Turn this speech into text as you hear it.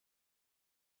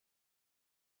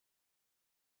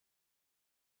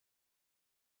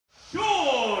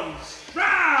Stroud.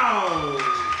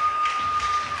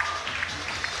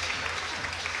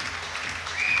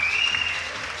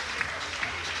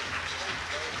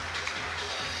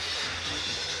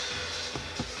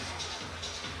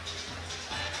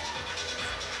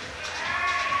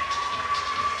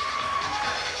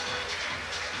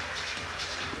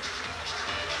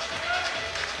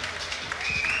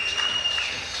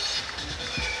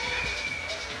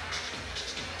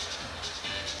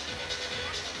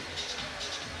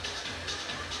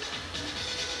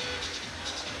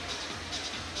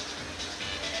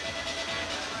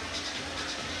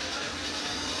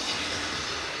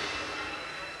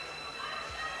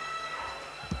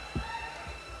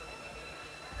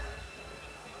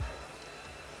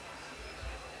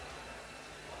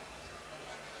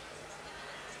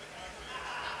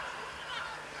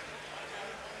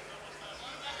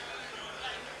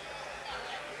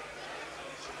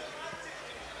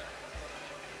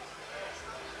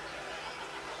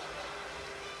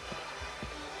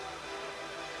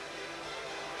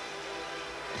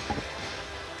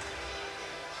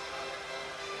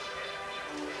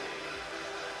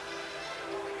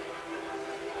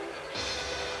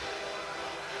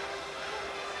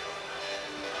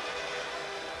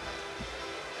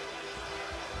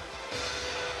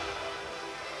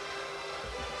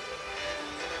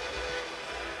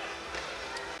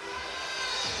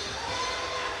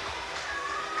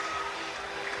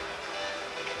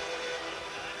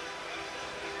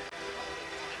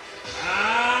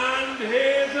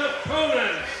 His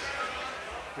opponent.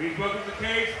 Please welcome to the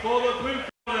cage for the blue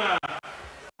corner,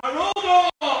 Haraldur.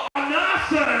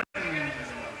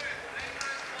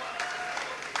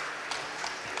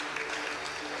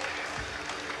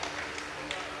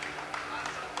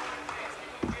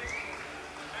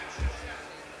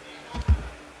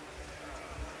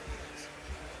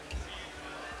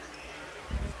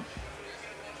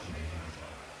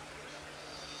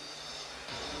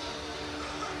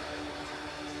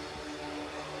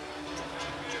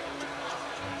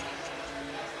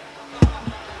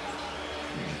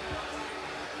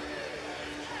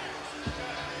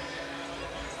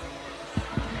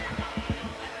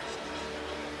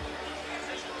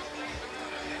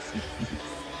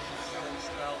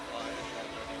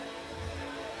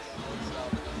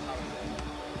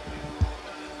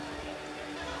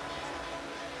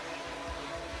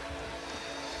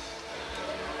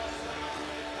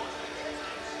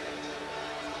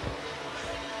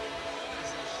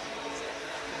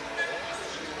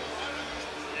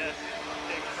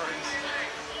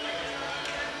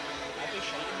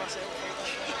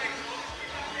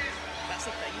 That's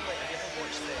the thing, like, have you ever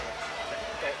watched the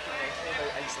documentary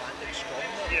about Icelandic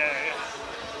strongman? Yeah.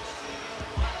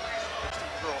 Just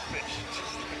raw fish.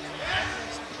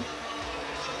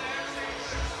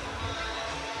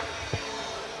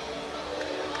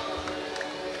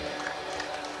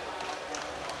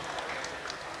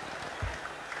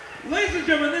 Ladies and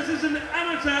gentlemen, this is an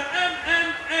amateur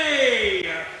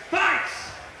MMA fight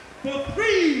for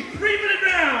three 3-minute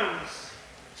rounds.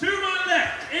 To my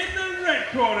left, in the red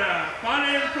corner,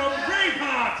 fighting from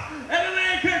Braveheart,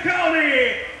 MMA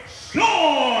County,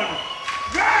 Stroud.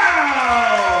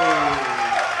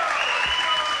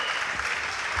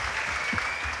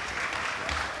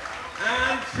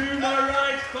 And to my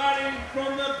right, fighting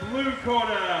from the blue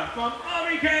corner, from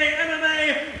RBK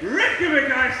MMA,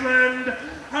 Reykjavik, Iceland,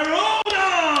 Haraldur.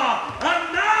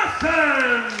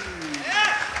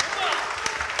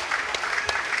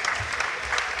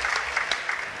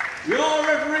 Your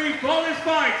referee for this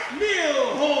fight,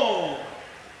 Neil Hall.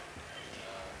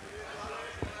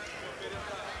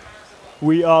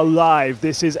 We are live.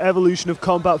 This is Evolution of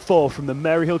Combat 4 from the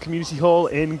Maryhill Community Hall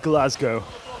in Glasgow.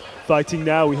 Fighting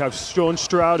now, we have Sean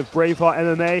Stroud of Braveheart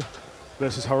MMA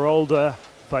versus Haraldur,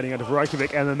 fighting out of Reykjavik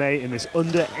MMA in this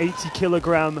under 80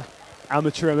 kilogram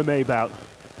amateur MMA bout.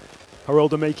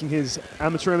 Haraldur making his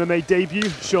amateur MMA debut.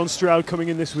 Sean Stroud coming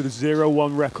in this with a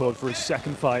 0-1 record for his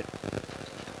second fight.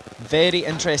 Very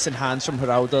interesting hands from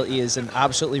Haraldur. He is in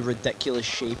absolutely ridiculous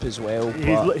shape as well.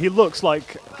 He looks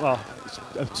like, well,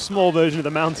 a small version of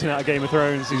the Mountain out of Game of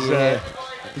Thrones. He's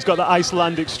got the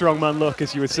Icelandic strongman look,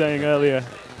 as you were saying earlier.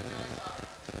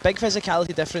 Big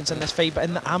physicality difference in this fight, but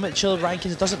in the amateur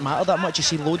rankings, it doesn't matter that much. You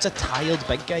see loads of tired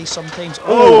big guys sometimes. We've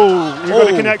got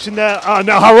a connection there. Oh,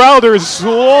 now Haraldur is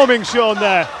swarming Sean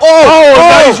there.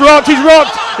 He's rocked.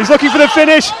 He's looking for the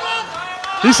finish.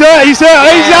 He's hurt, he's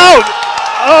out.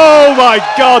 Oh my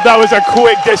God, that was a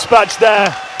quick dispatch there.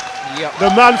 Yep.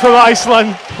 The man from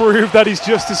Iceland proved that he's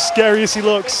just as scary as he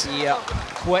looks. Yep,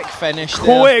 quick finish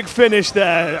there. Quick finish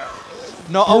there.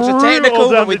 Not ultra technical,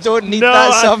 but we don't need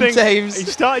that sometimes. He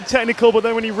started technical, but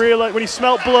then when he realised, when he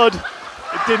smelt blood,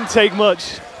 it didn't take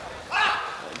much.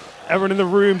 Everyone in the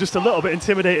room just a little bit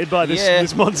intimidated by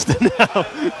this monster now.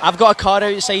 I've got a car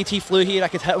outside, he flew here, I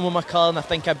could hit him with my car and I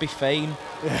think I'd be fine.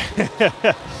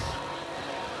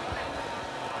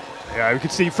 Yeah, we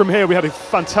could see from here, we had a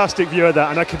fantastic view of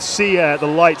that, and I could see the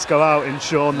lights go out in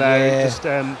Sean there.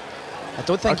 Yeah. I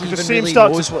don't think he even really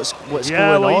knows what's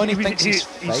going on. He thinks he's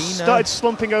fine. He started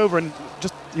slumping over and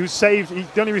he was saved.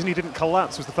 The only reason he didn't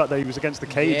collapse was the fact that he was against the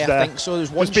cage there. I think so.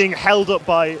 There's one being held up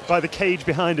by the cage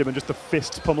behind him and just the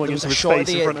fists pummeling into his face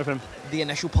in front of him. The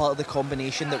initial part of the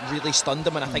combination that really stunned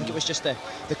him, and I think it was just the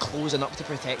closing up to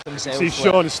protect himself. See,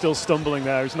 Sean is still stumbling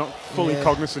there. He's not fully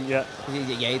cognizant yet.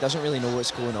 Yeah, he doesn't really know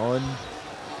what's going on.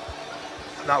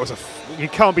 That was you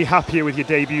can't be happier with your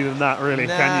debut than that, really,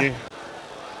 can you?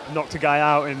 Knocked a guy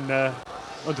out in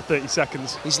under 30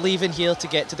 seconds. He's leaving here to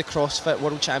get to the CrossFit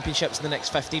World Championships in the next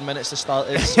 15 minutes to start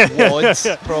his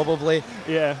WODs, probably.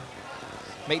 Yeah.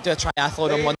 Might do a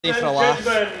triathlon on Monday for a laugh.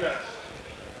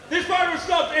 This fight was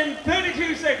stopped in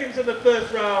 32 seconds in the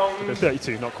first round.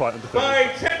 32, not quite under 30.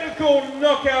 By technical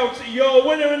knockout, your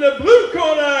winner in the blue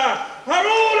corner,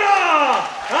 Haraldur.